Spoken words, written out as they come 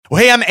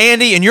Hey, I'm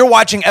Andy, and you're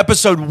watching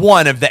episode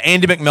 1 of the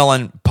Andy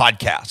McMillan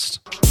Podcast.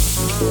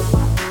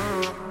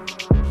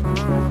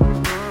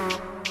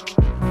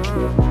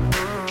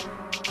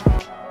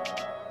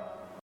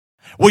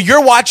 Well,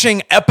 you're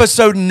watching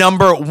episode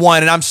number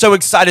 1, and I'm so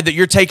excited that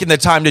you're taking the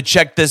time to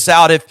check this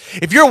out.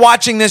 If you're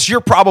watching this,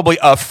 you're probably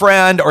a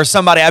friend or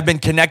somebody I've been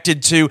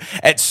connected to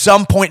at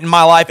some point in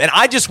my life, and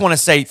I just want to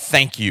say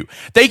thank you.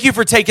 Thank you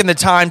for taking the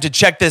time to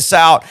check this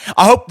out.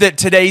 I hope that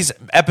today's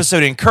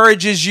episode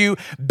encourages you,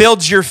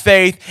 builds your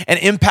faith, and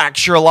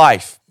impacts your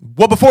life.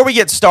 Well, before we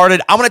get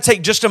started, I want to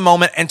take just a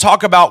moment and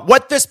talk about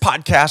what this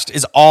podcast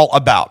is all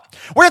about.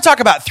 We're going to talk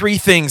about 3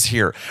 things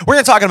here. We're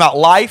going to talk about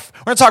life.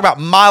 We're going to talk about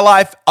my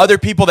life, other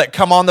people that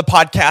come on the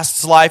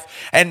podcast's life,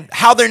 and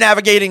how they're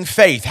navigating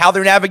faith, how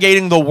they're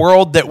navigating the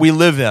world that we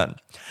live in.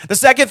 The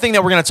second thing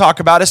that we're going to talk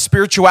about is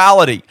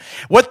spirituality,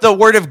 what the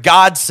Word of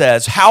God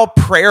says, how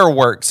prayer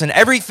works, and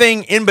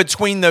everything in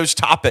between those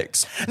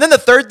topics. And then the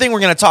third thing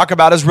we're going to talk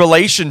about is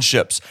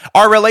relationships,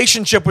 our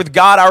relationship with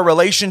God, our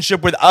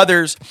relationship with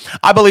others.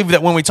 I believe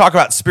that when we talk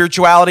about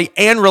spirituality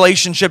and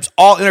relationships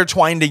all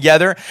intertwined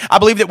together, I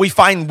believe that we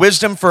find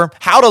wisdom for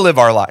how to live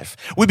our life.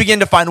 We begin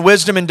to find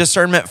wisdom and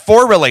discernment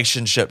for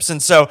relationships.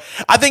 And so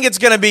I think it's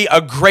going to be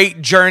a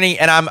great journey,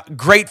 and I'm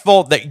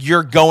grateful that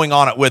you're going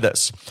on it with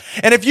us.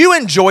 And if you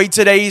enjoy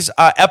today's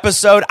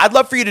episode, I'd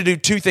love for you to do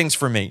 2 things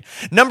for me.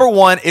 Number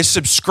 1 is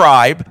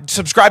subscribe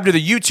to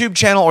the YouTube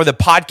channel or the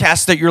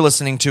podcast that you're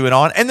listening to it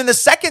on. And then the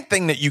second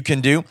thing that you can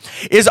do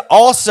is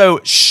also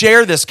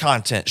share this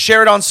content.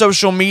 Share it on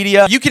social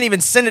media. You can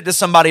even send it to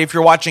somebody if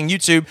you're watching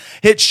YouTube.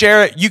 Hit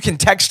share it. You can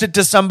text it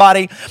to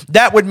somebody.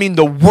 That would mean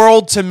the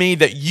world to me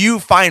that you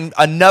find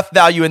enough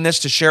value in this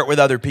to share it with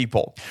other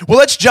people. Well,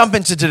 let's jump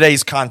into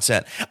today's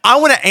content. I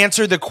want to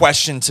answer the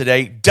question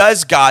today,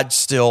 does God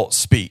still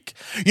speak?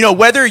 You know,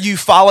 whether you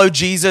follow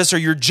Jesus or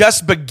you're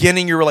just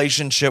beginning your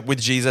relationship with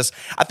Jesus,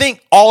 I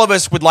think all of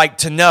us would like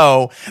to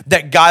know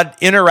that God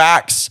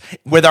interacts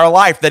with our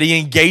life, that He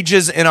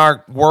engages in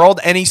our world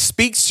and He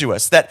speaks to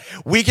us, that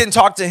we can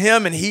talk to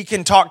Him and He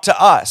can talk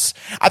to us.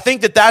 I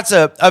think that that's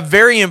a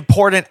very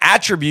important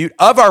attribute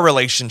of our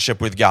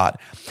relationship with God.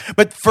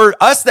 But for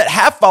us that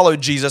have followed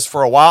Jesus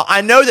for a while,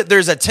 I know that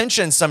there's a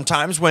tension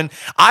sometimes when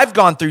I've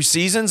gone through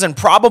seasons, and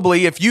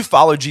probably if you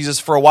follow Jesus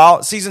for a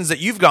while, seasons that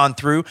you've gone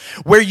through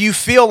where you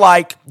feel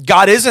like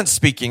God isn't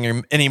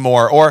speaking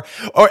anymore, or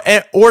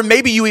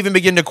maybe you even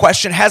begin to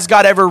question, has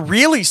God ever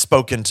really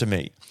spoken to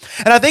me?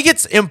 And I think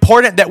it's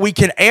important that we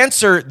can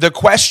answer the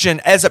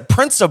question as a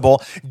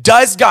principle,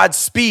 does God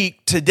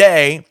speak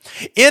today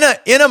in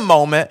a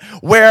moment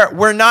where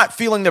we're not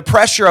feeling the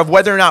pressure of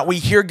whether or not we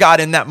hear God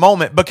in that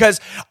moment? Because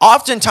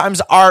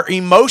oftentimes our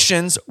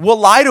emotions will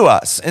lie to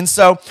us. And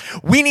so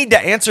we need to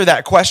answer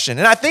that question.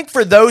 And I think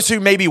for those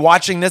who may be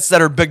watching this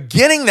that are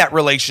beginning that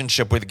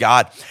relationship with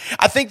God,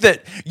 I think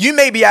that you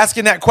may be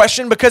asking that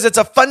question because it's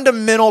a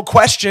fundamental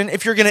question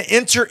if you're going to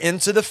enter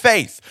into the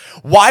faith.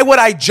 Why would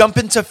I jump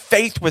into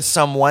faith with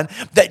someone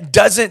that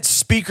doesn't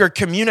speak or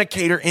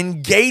communicate or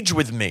engage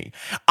with me?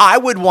 I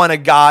would want a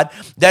God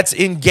that's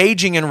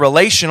engaging and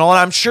relational, and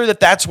I'm sure that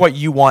that's what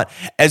you want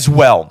as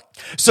well.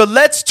 So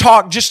let's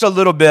talk just a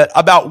little bit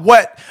about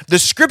what the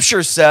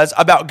scripture says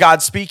about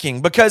God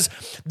speaking, because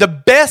the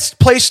best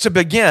place to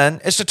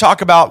begin is to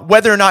talk about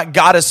whether or not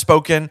God has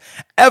spoken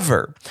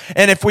ever.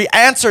 And if we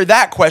answer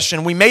that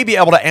question, we may be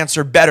able to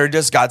answer better,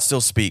 does God still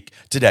speak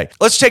today?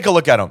 Let's take a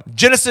look at them.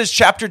 Genesis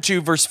chapter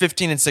 2, verse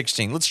 15 and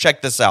 16. Let's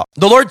check this out.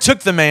 The Lord took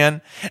the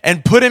man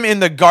and put him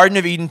in the Garden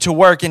of Eden to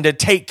work and to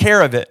take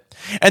care of it.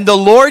 And the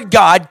Lord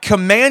God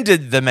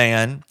commanded the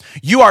man,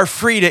 you are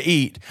free to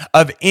eat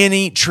of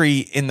any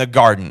tree in the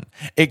garden,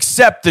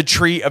 except the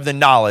tree of the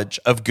knowledge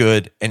of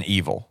good and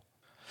evil.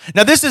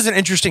 Now, this is an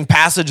interesting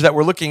passage that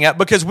we're looking at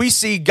because we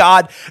see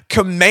God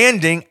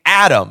commanding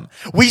Adam.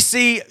 We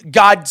see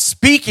God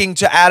speaking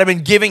to Adam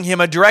and giving him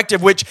a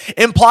directive, which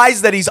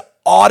implies that He's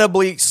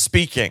audibly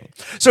speaking.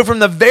 So from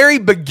the very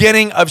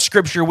beginning of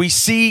Scripture, we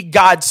see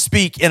God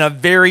speak in a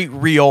very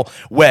real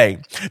way.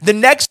 The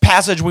next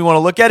passage we want to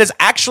look at is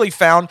actually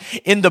found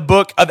in the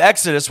book of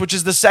Exodus, which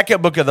is the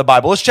second book of the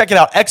Bible. Let's check it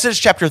out. Exodus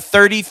chapter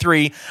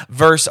 33,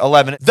 verse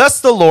 11.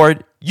 Thus the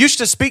Lord used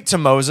to speak to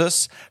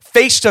Moses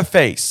face to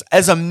face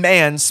as a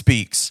man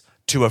speaks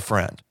to a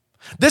friend.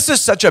 This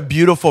is such a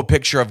beautiful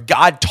picture of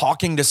God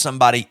talking to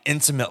somebody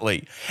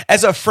intimately,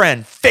 as a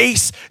friend,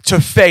 face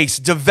to face,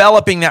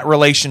 developing that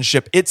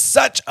relationship. It's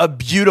such a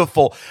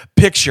beautiful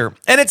picture.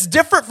 And it's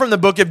different from the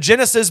book of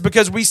Genesis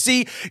because we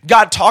see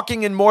God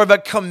talking in more of a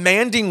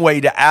commanding way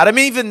to Adam,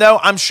 even though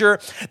I'm sure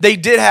they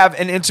did have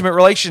an intimate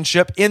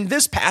relationship. In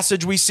this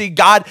passage, we see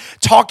God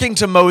talking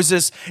to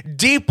Moses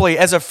deeply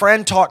as a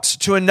friend talks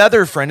to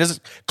another friend, as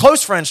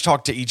close friends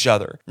talk to each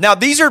other. Now,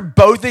 these are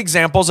both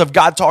examples of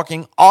God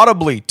talking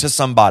audibly to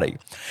somebody.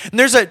 And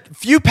there's a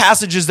few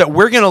passages that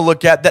we're going to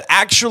look at that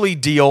actually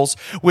deals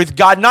with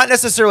God not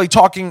necessarily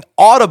talking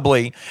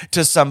audibly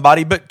to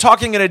somebody, but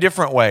talking in a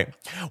different way.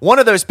 One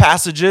of those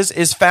passages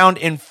is found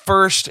in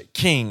 1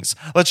 Kings.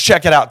 Let's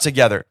check it out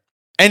together.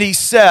 And he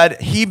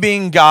said, he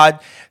being God,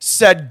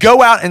 said,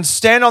 go out and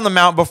stand on the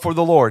mount before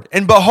the Lord.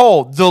 And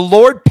behold, the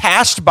Lord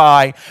passed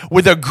by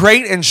with a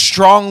great and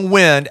strong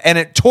wind, and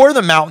it tore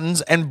the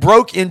mountains and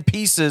broke in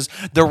pieces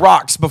the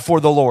rocks before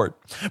the Lord.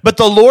 But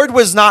the Lord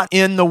was not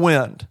in the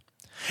wind.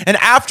 And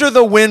after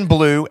the wind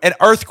blew, an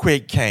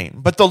earthquake came,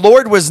 but the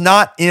Lord was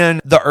not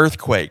in the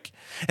earthquake.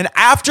 And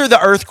after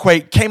the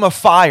earthquake came a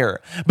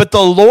fire, but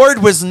the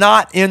Lord was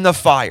not in the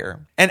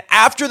fire. And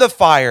after the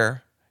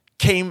fire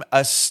came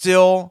a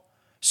still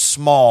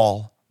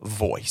small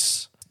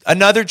voice.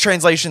 Another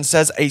translation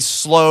says a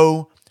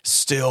slow,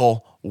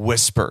 still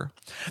whisper.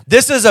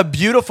 This is a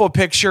beautiful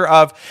picture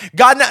of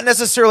God not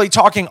necessarily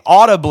talking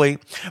audibly,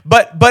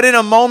 but in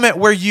a moment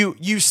where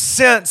you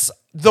sense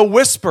the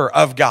whisper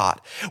of God,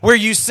 where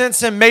you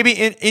sense him maybe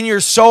in your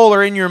soul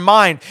or in your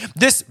mind.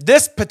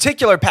 This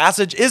particular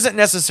passage isn't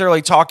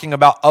necessarily talking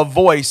about a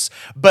voice,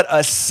 but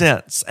a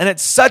sense. And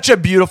it's such a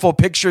beautiful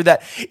picture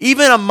that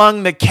even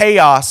among the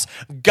chaos,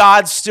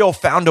 God still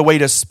found a way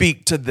to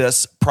speak to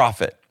this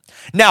prophet.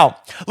 Now,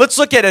 let's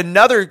look at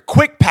another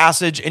quick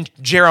passage in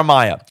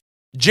Jeremiah.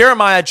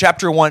 Jeremiah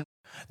chapter 1,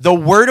 the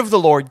word of the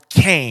Lord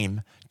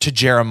came to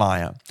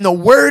Jeremiah. The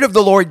word of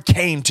the Lord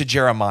came to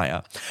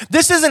Jeremiah.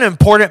 This is an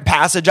important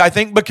passage, I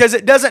think, because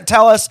it doesn't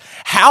tell us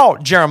how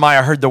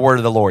Jeremiah heard the word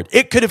of the Lord.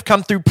 It could have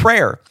come through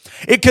prayer.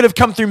 It could have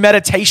come through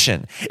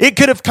meditation. It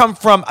could have come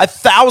from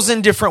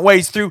 1,000 different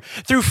ways, through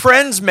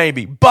friends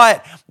maybe,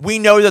 but we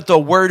know that the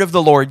word of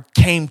the Lord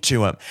came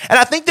to him. And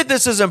I think that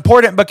this is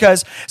important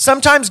because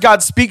sometimes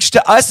God speaks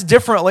to us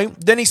differently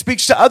than he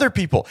speaks to other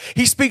people.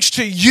 He speaks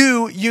to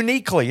you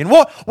uniquely. And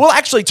we'll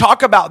actually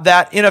talk about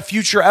that in a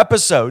future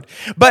episode.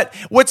 But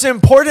what's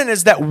important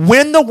is that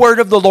when the word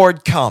of the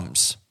Lord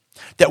comes,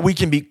 that we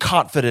can be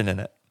confident in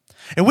it.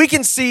 And we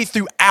can see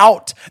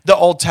throughout the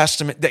Old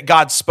Testament that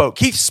God spoke.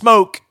 He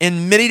spoke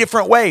in many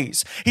different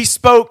ways. He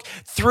spoke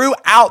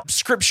throughout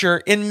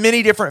Scripture in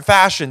many different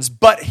fashions,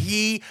 but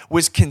he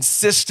was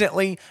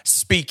consistently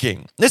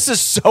speaking. This is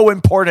so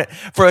important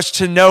for us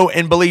to know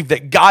and believe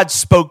that God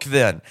spoke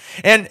then.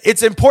 And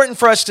it's important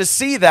for us to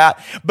see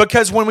that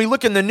because when we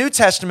look in the New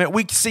Testament,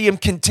 we see him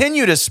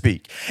continue to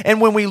speak. And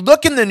when we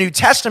look in the New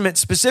Testament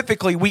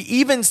specifically, we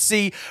even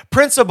see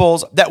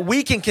principles that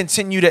we can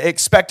continue to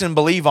expect and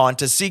believe on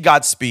to see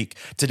God speak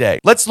today.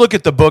 Let's look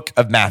at the book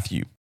of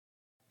Matthew.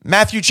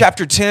 Matthew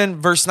chapter 10,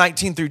 verse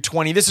 19 through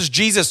 20. This is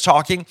Jesus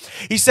talking.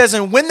 He says,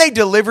 and when they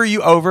deliver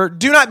you over,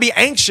 do not be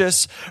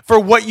anxious for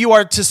what you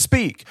are to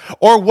speak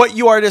or what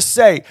you are to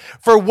say.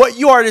 For what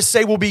you are to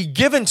say will be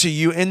given to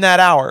you in that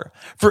hour.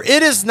 For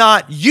it is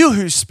not you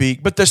who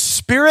speak, but the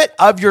Spirit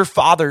of your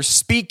Father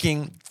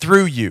speaking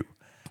through you.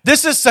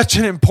 This is such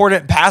an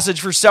important passage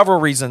for several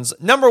reasons.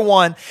 Number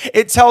one,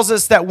 it tells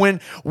us that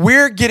when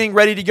we're getting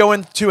ready to go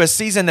into a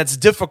season that's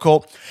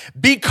difficult,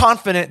 be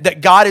confident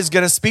that God is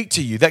going to speak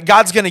to you, that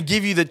God's going to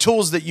give you the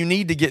tools that you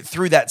need to get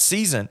through that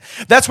season.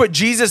 That's what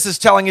Jesus is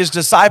telling his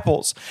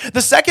disciples.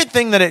 The second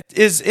thing that it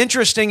is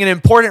interesting and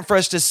important for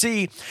us to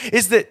see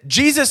is that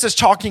Jesus is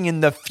talking in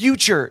the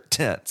future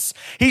tense.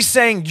 He's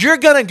saying you're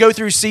going to go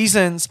through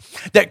seasons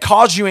that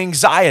cause you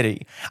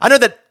anxiety. I know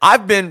that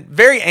I've been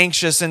very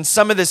anxious in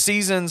some of the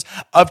seasons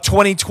of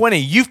 2020.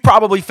 You've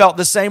probably felt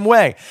the same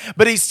way.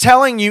 But he's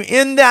telling you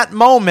in that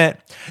moment,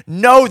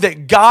 know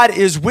that God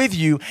is with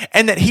you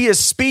and that he is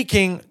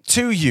speaking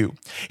to you.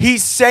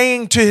 He's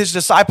saying to his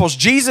disciples,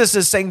 Jesus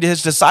is saying to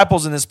his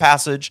disciples in this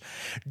passage,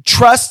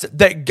 trust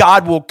that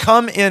God will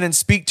come in and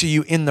speak to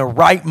you in the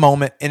right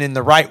moment and in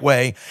the right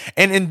way.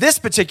 And in this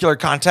particular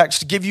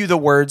context, give you the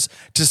words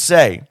to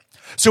say.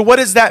 So what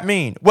does that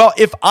mean? Well,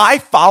 if I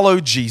follow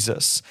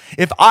Jesus,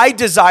 if I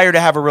desire to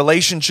have a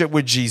relationship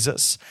with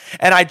Jesus,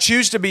 and I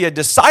choose to be a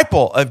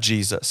disciple of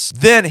Jesus,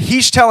 then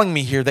he's telling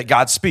me here that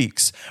God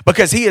speaks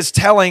because he is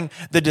telling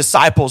the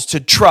disciples to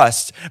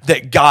trust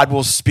that God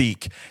will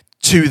speak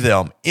to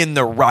them in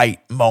the right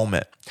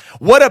moment.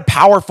 What a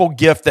powerful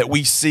gift that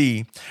we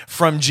see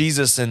from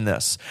Jesus in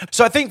this.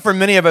 So I think for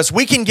many of us,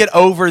 we can get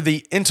over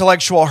the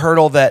intellectual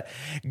hurdle that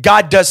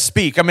God does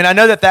speak. I mean, I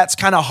know that that's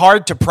kind of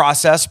hard to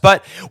process,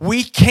 but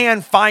we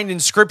can find in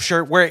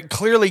Scripture where it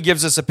clearly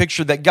gives us a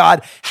picture that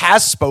God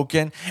has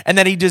spoken and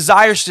that he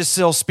desires to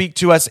still speak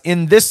to us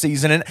in this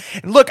season. And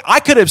look, I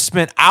could have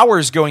spent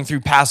hours going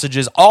through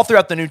passages all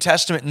throughout the New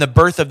Testament and the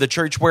birth of the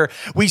church where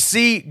we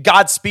see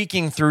God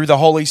speaking through the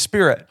Holy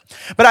Spirit.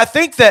 But I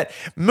think that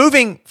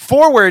moving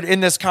forward in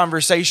this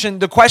conversation,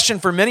 the question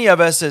for many of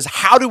us is,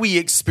 how do we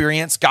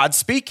experience God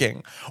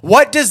speaking?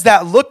 What does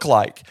that look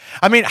like?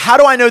 I mean, how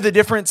do I know the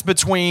difference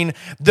between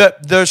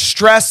the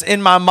stress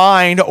in my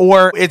mind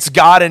or it's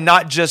God and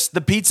not just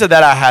the pizza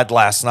that I had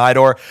last night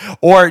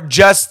or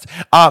just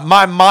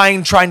my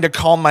mind trying to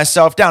calm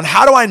myself down?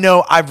 How do I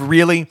know I've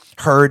really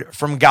heard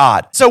from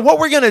God? So what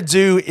we're going to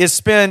do is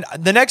spend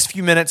the next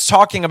few minutes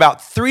talking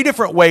about 3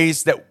 different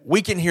ways that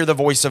we can hear the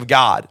voice of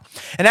God.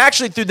 And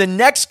actually, through the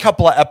next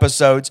couple of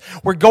episodes,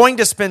 we're going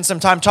to spend some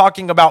time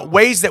talking about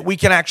ways that we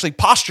can actually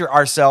posture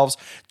ourselves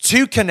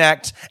to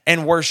connect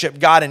and worship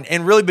God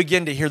and really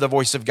begin to hear the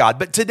voice of God.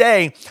 But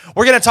today,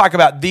 we're going to talk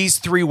about these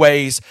 3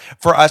 ways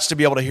for us to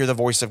be able to hear the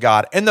voice of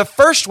God. And the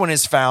first one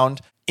is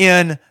found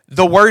in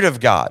the Word of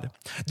God.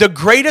 The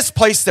greatest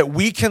place that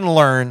we can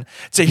learn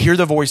to hear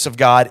the voice of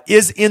God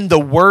is in the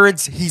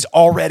words He's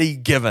already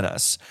given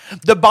us.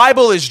 The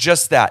Bible is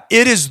just that.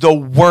 It is the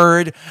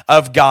Word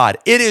of God.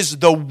 It is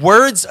the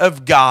words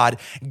of God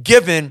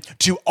given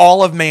to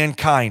all of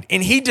mankind.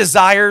 And He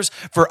desires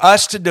for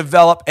us to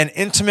develop an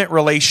intimate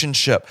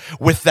relationship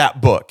with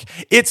that book.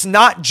 It's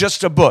not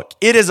just a book.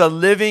 It is a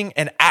living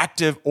and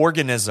active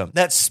organism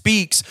that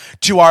speaks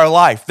to our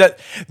life. That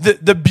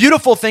the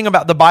beautiful thing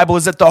about the Bible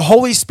is that the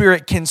Holy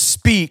Spirit can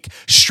speak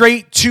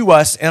straight to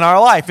us in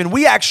our life. And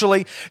we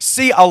actually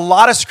see a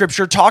lot of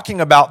scripture talking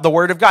about the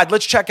Word of God.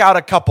 Let's check out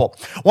a couple.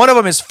 One of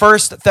them is 1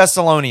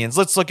 Thessalonians.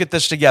 Let's look at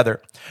this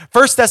together.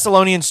 1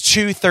 Thessalonians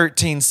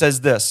 2:13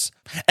 says this,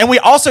 "And we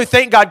also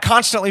thank God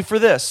constantly for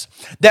this,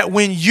 that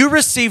when you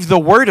received the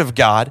Word of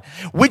God,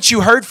 which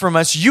you heard from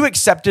us, you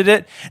accepted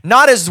it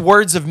not as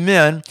words of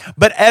men,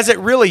 but as it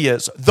really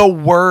is, the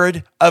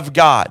Word of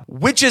God,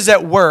 which is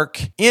at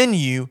work in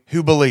you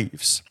who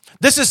believes."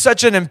 This is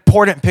such an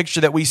important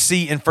picture that we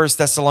see in 1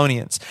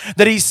 Thessalonians,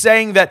 that he's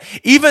saying that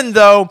even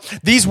though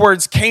these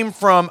words came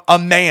from a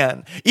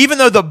man, even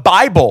though the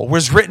Bible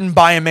was written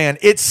by a man,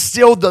 it's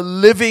still the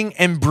living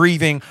and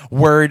breathing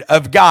Word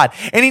of God.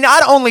 And he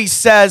not only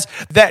says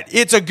that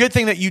it's a good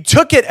thing that you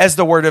took it as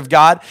the Word of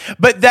God,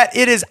 but that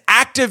it is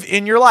active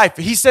in your life.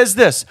 He says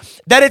this,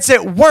 that it's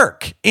at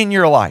work in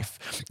your life.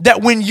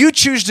 That when you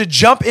choose to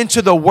jump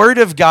into the Word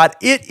of God,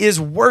 it is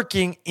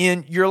working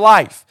in your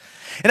life.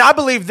 And I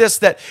believe this,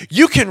 that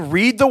you can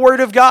read the Word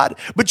of God,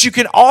 but you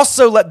can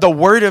also let the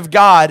Word of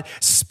God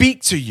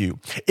speak to you.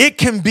 It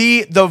can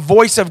be the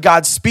voice of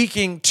God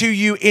speaking to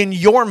you in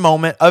your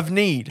moment of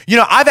need. You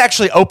know, I've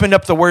actually opened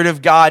up the Word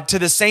of God to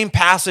the same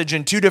passage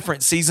in 2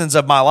 different seasons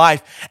of my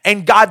life,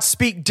 and God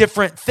speak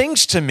different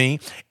things to me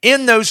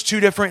in those 2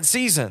 different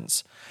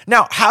seasons.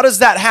 Now, how does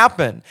that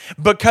happen?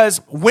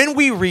 Because when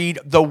we read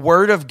the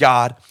Word of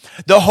God,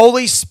 the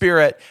Holy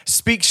Spirit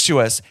speaks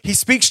to us. He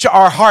speaks to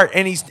our heart,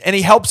 and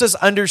he helps us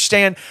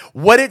understand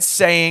what it's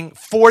saying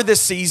for the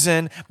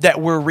season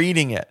that we're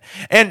reading it.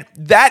 And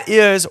that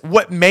is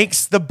what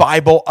makes the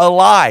Bible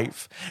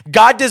alive.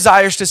 God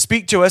desires to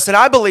speak to us, and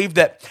I believe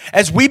that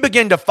as we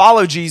begin to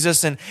follow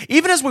Jesus, and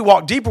even as we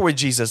walk deeper with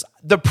Jesus,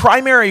 the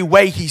primary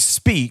way He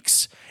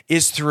speaks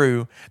is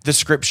through the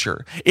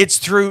Scripture. It's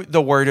through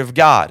the Word of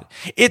God.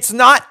 It's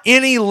not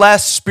any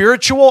less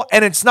spiritual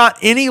and it's not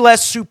any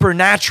less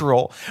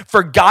supernatural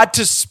for God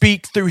to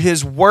speak through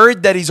His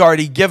Word that He's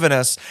already given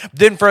us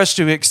than for us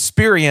to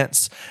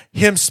experience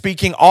Him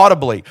speaking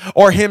audibly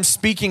or Him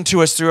speaking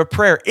to us through a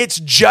prayer. It's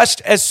just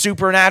as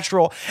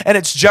supernatural and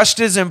it's just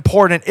as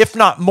important, if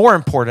not more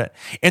important,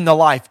 in the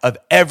life of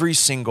every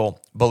single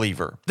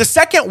believer. The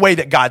second way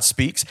that God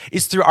speaks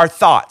is through our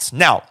thoughts.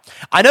 Now,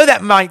 I know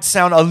that might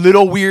sound a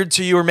little weird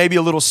to you or maybe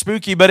a little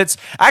spooky, but it's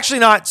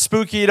actually not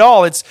spooky at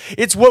all.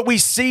 It's what we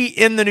see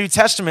in the New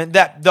Testament,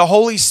 that the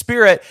Holy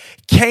Spirit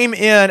came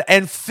in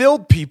and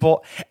filled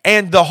people,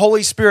 and the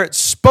Holy Spirit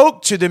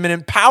spoke to them and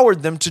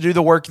empowered them to do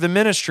the work of the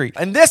ministry.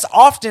 And this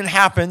often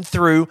happened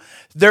through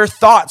their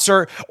thoughts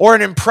or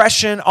an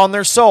impression on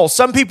their soul.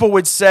 Some people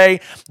would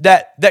say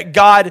that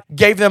God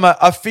gave them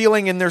a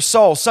feeling in their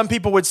soul. Some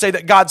people would say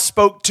that God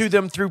spoke to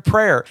them through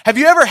prayer. Have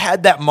you ever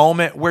had that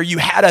moment where you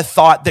had a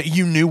thought that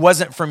you knew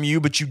wasn't from you,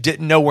 but you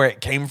didn't know where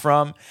it came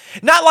from?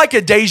 Not like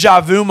a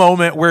deja vu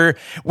moment where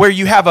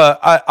you have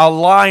a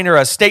line or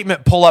a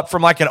statement pull up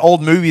from like an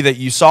old movie that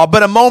you saw,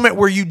 but a moment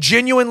where you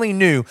genuinely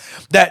knew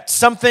that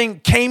something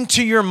came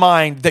to your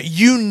mind that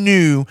you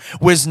knew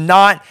was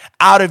not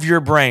out of your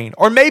brain.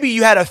 Or maybe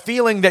you had a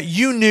feeling that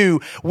you knew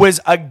was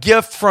a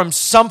gift from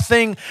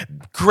something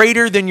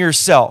greater than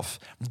yourself.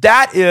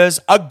 That is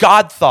a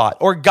God thought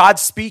or God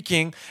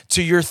speaking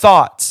to your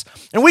thoughts.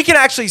 And we can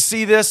actually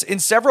see this in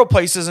several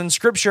places in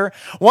Scripture.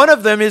 One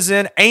of them is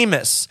in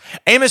Amos.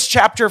 Amos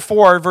chapter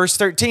 4, verse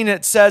 13,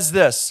 it says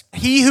this,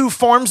 "He who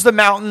forms the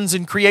mountains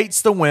and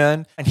creates the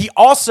wind, and He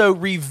also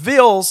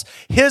reveals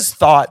His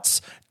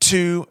thoughts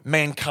to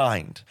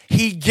mankind."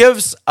 He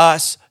gives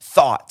us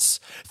thoughts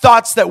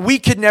that we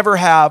could never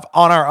have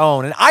on our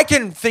own. And I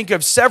can think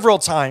of several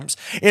times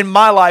in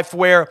my life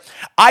where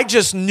I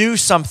just knew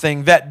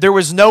something that there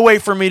was no way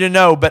for me to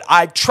know, but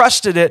I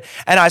trusted it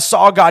and I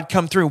saw God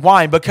come through.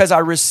 Why? Because I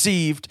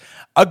received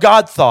a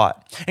God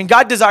thought. And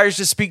God desires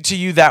to speak to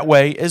you that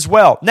way as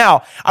well.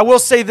 Now, I will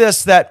say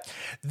this, that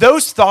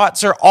those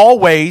thoughts are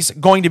always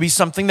going to be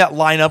something that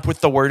line up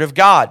with the Word of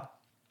God.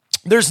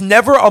 There's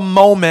never a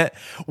moment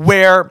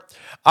where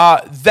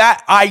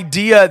that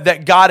idea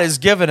that God has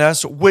given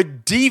us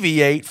would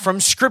deviate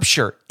from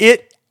Scripture.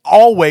 It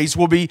always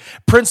will be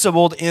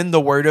principled in the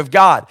Word of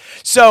God.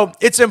 So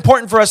it's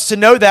important for us to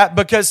know that,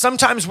 because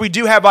sometimes we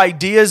do have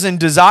ideas and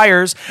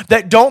desires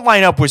that don't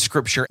line up with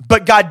Scripture.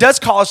 But God does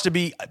call us to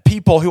be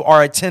people who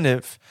are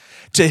attentive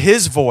to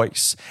his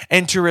voice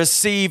and to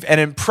receive an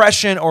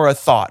impression or a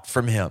thought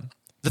from him.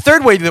 The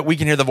third way that we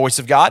can hear the voice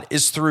of God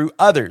is through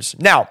others.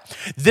 Now,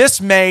 this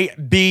may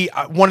be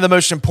one of the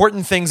most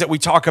important things that we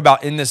talk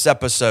about in this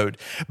episode,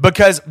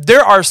 because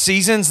there are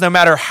seasons, no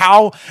matter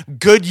how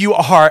good you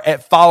are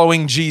at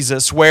following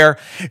Jesus, where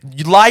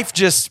life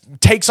just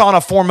takes on a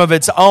form of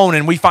its own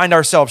and we find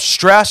ourselves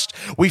stressed,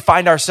 we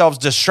find ourselves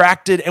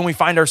distracted, and we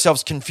find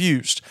ourselves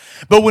confused.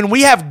 But when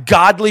we have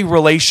godly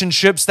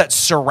relationships that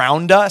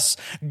surround us,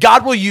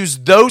 God will use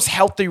those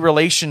healthy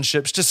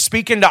relationships to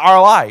speak into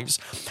our lives.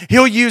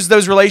 He'll use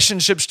those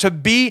relationships to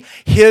be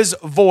his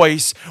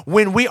voice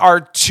when we are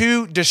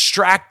too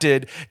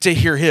distracted to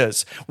hear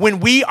his. When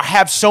we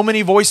have so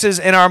many voices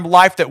in our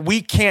life that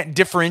we can't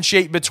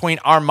differentiate between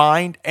our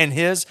mind and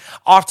his,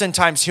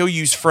 oftentimes he'll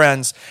use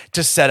friends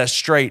to set us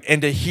straight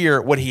and to hear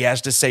what he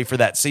has to say for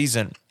that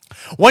season.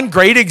 One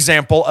great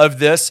example of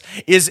this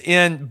is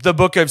in the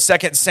book of 2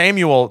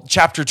 Samuel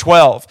chapter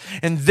 12.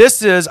 And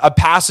this is a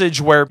passage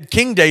where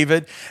King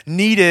David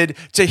needed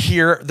to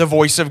hear the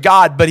voice of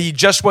God, but he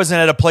just wasn't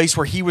at a place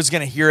where he was going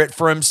to hear it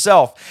for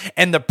himself.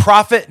 And the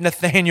prophet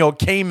Nathaniel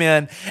came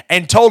in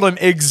and told him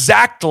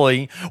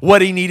exactly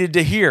what he needed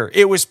to hear.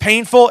 It was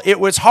painful, it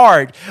was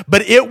hard,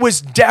 but it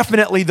was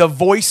definitely the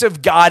voice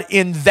of God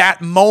in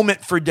that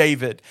moment for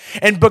David.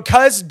 And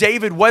because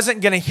David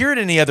wasn't going to hear it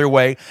any other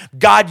way,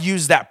 God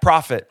used that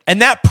prophet.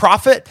 And that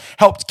prophet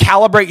helped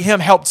calibrate him,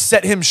 helped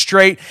set him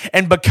straight.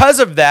 And because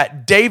of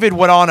that, David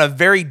went on a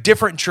very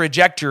different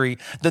trajectory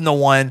than the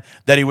one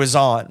that he was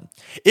on.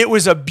 It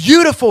was a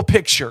beautiful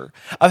picture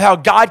of how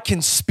God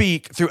can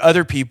speak through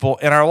other people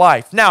in our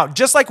life. Now,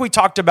 just like we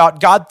talked about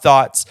God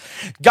thoughts,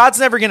 God's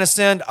never going to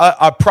send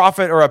a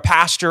prophet or a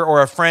pastor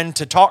or a friend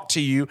to talk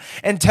to you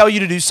and tell you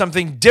to do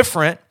something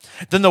different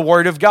than the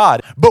word of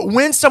God. But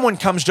when someone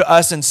comes to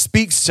us and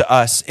speaks to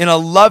us in a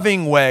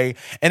loving way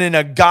and in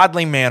a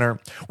godly manner,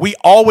 we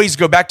always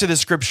go back to the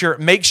scripture,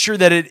 make sure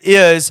that it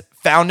is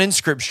found in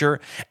scripture,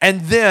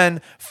 and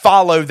then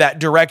follow that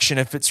direction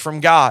if it's from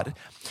God.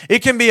 It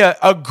can be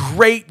a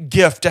great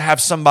gift to have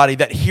somebody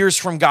that hears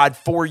from God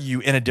for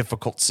you in a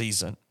difficult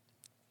season.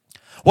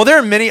 Well, there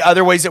are many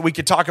other ways that we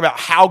could talk about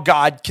how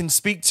God can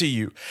speak to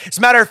you. As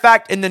a matter of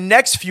fact, in the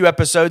next few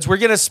episodes, we're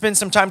going to spend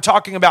some time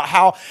talking about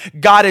how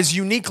God has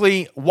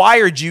uniquely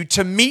wired you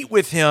to meet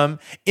with him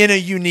in a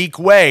unique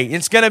way.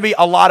 It's going to be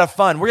a lot of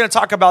fun. We're going to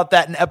talk about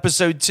that in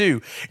episode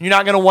 2. You're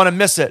not going to want to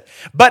miss it.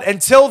 But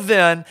until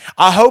then,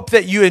 I hope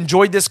that you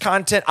enjoyed this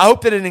content. I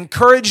hope that it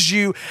encouraged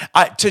you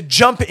to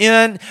jump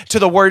in to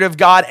the Word of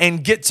God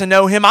and get to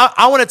know him.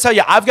 I want to tell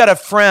you, I've got a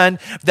friend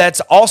that's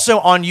also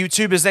on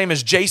YouTube. His name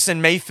is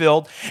Jason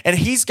Mayfield. And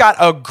he's got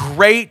a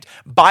great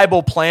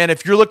Bible plan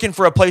if you're looking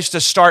for a place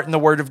to start in the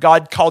Word of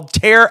God called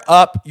Tear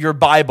Up Your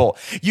Bible.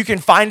 You can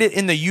find it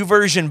in the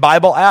YouVersion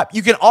Bible app.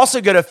 You can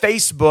also go to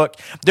Facebook.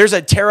 There's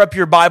a Tear Up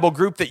Your Bible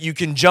group that you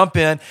can jump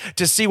in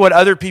to see what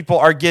other people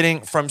are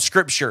getting from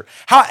Scripture.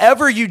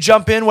 However you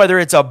jump in, whether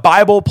it's a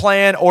Bible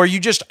plan or you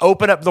just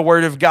open up the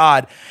Word of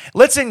God,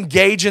 let's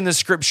engage in the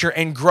Scripture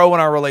and grow in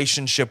our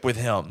relationship with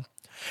him.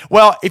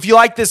 Well, if you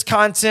like this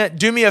content,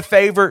 do me a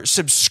favor,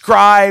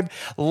 subscribe,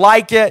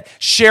 like it,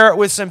 share it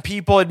with some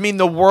people. It'd mean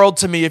the world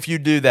to me if you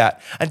do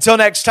that. Until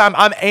next time,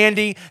 I'm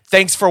Andy.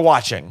 Thanks for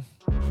watching.